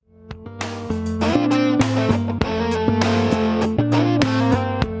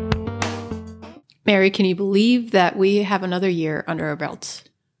Mary, can you believe that we have another year under our belts?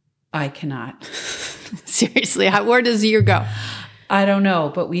 I cannot. Seriously, where does the year go? I don't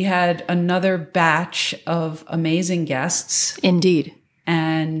know, but we had another batch of amazing guests. Indeed.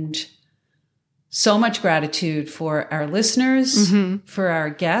 And so much gratitude for our listeners, for our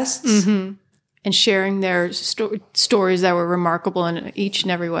guests. And sharing their stories that were remarkable in each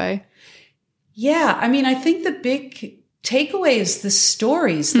and every way. Yeah. I mean, I think the big takeaway is the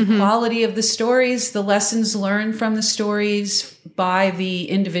stories, the quality of the stories, the lessons learned from the stories by the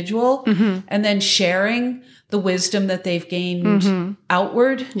individual, and then sharing the wisdom that they've gained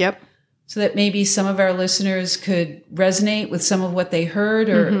outward. Yep. So that maybe some of our listeners could resonate with some of what they heard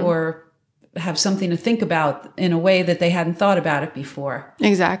or have something to think about in a way that they hadn't thought about it before.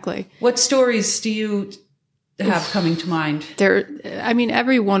 Exactly. What stories do you have coming to mind?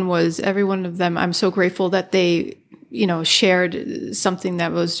 Every one of them, I'm so grateful that they, shared something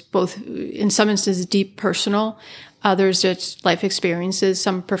that was both, in some instances, deep personal, others just life experiences,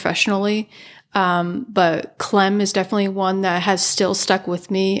 some professionally. But Clem is definitely one that has still stuck with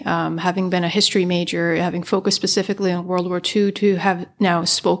me, having been a history major, having focused specifically on World War II, to have now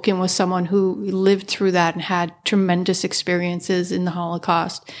spoken with someone who lived through that and had tremendous experiences in the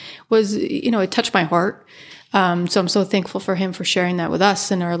Holocaust was, it touched my heart. So I'm so thankful for him for sharing that with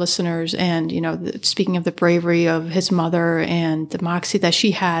us and our listeners. And, speaking of the bravery of his mother and the Moxie that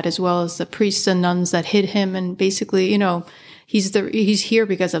she had, as well as the priests and nuns that hid him, and basically, he's here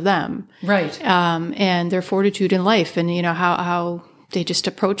because of them. Right. And their fortitude in life, and, how they just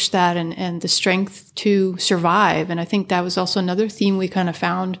approached that, and the strength to survive. And I think that was also another theme we kind of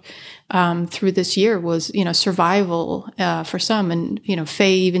found through this year was, survival for some. And,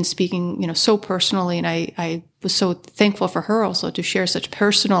 Faye even speaking, so personally. And I was so thankful for her also to share such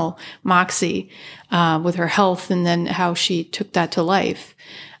personal Moxie with her health, and then how she took that to life.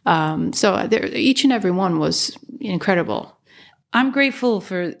 So each and every one was incredible. I'm grateful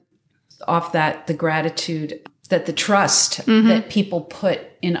for the gratitude, that the trust that people put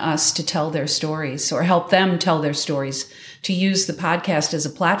in us to tell their stories or help them tell their stories, to use the podcast as a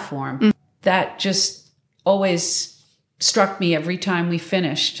platform. That just always struck me every time we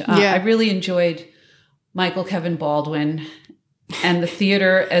finished. I really enjoyed Michael Kevin Baldwin and the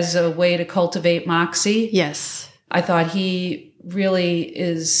theater as a way to cultivate Moxie. Yes. I thought he really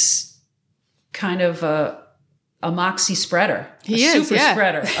is kind of a Moxie spreader. He is, super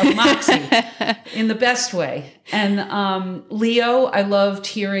spreader of Moxie in the best way. And Leo, I loved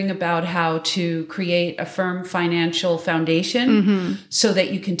hearing about how to create a firm financial foundation so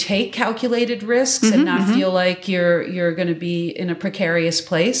that you can take calculated risks and not feel like you're going to be in a precarious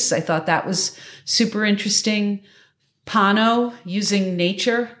place. I thought that was super interesting. Pano, using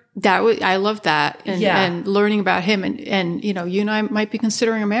nature. I love that. And learning about him. And you and I might be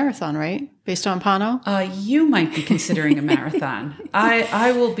considering a marathon, right? Based on Pano? You might be considering a marathon.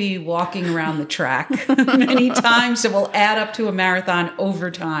 I will be walking around the track many times. It will add up to a marathon over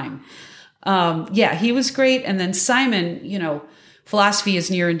time. He was great. And then Simon, philosophy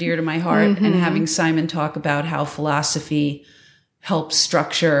is near and dear to my heart. And having Simon talk about how philosophy helps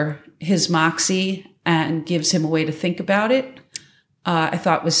structure his Moxie and gives him a way to think about it, I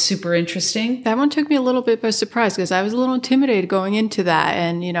thought was super interesting. That one took me a little bit by surprise, because I was a little intimidated going into that,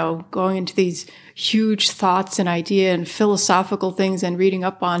 and, going into these huge thoughts and idea and philosophical things, and reading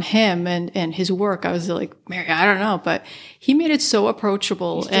up on him and his work. I was like, Mary, I don't know, but he made it so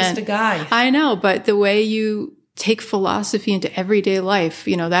approachable. He's just a guy. I know, but the way you take philosophy into everyday life,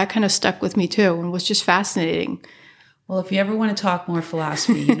 that kind of stuck with me too, and was just fascinating. Well, if you ever want to talk more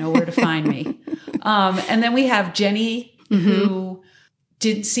philosophy, you know where to find me. And then we have Jenny, who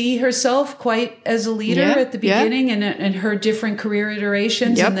didn't see herself quite as a leader at the beginning, and her different career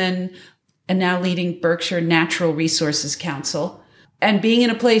iterations, and now leading Berkshire Natural Resources Council, and being in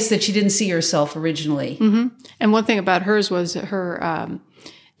a place that she didn't see herself originally. And one thing about hers was her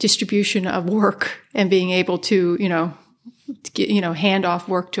distribution of work, and being able to, hand off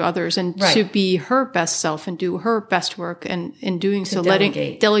work to others, and to be her best self and do her best work, and in doing so,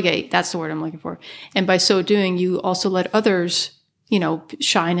 delegate. That's the word I'm looking for. And by so doing, you also let others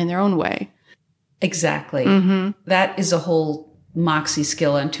shine in their own way. Exactly. That is a whole Moxie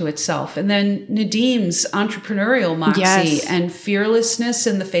skill unto itself. And then Nadim's entrepreneurial Moxie and fearlessness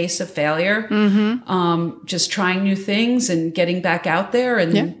in the face of failure, just trying new things and getting back out there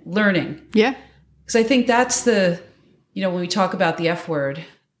and learning. Yeah. Because I think that's when we talk about the F word,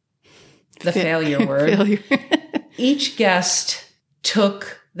 the failure word, each guest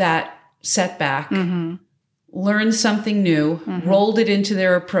took that setback, learned something new, rolled it into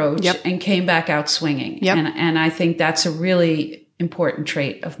their approach, and came back out swinging. And I think that's a really important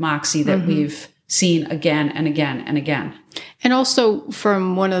trait of Moxie that we've seen again and again and again. And also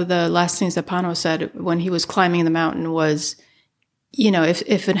from one of the last things that Pano said when he was climbing the mountain was,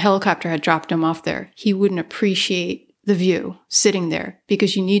 if a helicopter had dropped him off there, he wouldn't appreciate the view sitting there,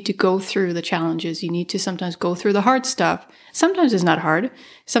 because you need to go through the challenges. You need to sometimes go through the hard stuff. Sometimes it's not hard.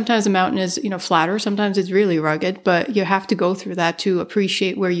 Sometimes the mountain is, flatter. Sometimes it's really rugged, but you have to go through that to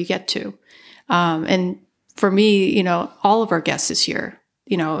appreciate where you get to. And for me, all of our guests this year,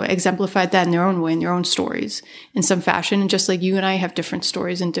 exemplified that in their own way, in their own stories in some fashion. And just like you and I have different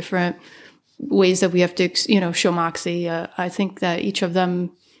stories and different ways that we have to, show Moxie, I think that each of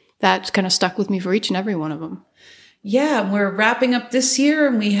them, that kind of stuck with me for each and every one of them. Yeah, we're wrapping up this year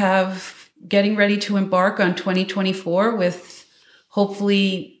and we have getting ready to embark on 2024 with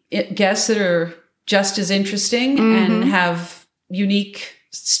hopefully guests that are just as interesting and have unique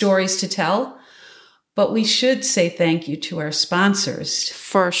stories to tell. But we should say thank you to our sponsors.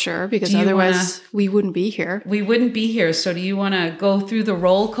 For sure, because otherwise we wouldn't be here. We wouldn't be here. So do you want to go through the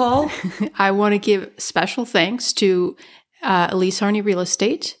roll call? I want to give special thanks to Elise Harney Real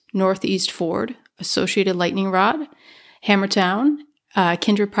Estate, Northeast Ford, Associated Lightning Rod, Hammertown,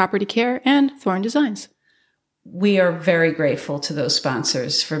 Kindred Property Care, and Thorunn Designs. We are very grateful to those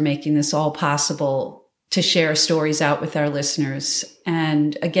sponsors for making this all possible to share stories out with our listeners.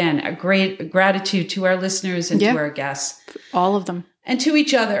 And again, a great gratitude to our listeners and to our guests. All of them. And to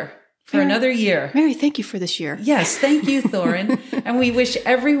each other for another year. Mary, thank you for this year. Yes, thank you, Thorunn. And we wish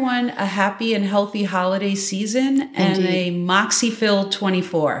everyone a happy and healthy holiday season and a Moxie-filled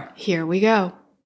 24. Here we go.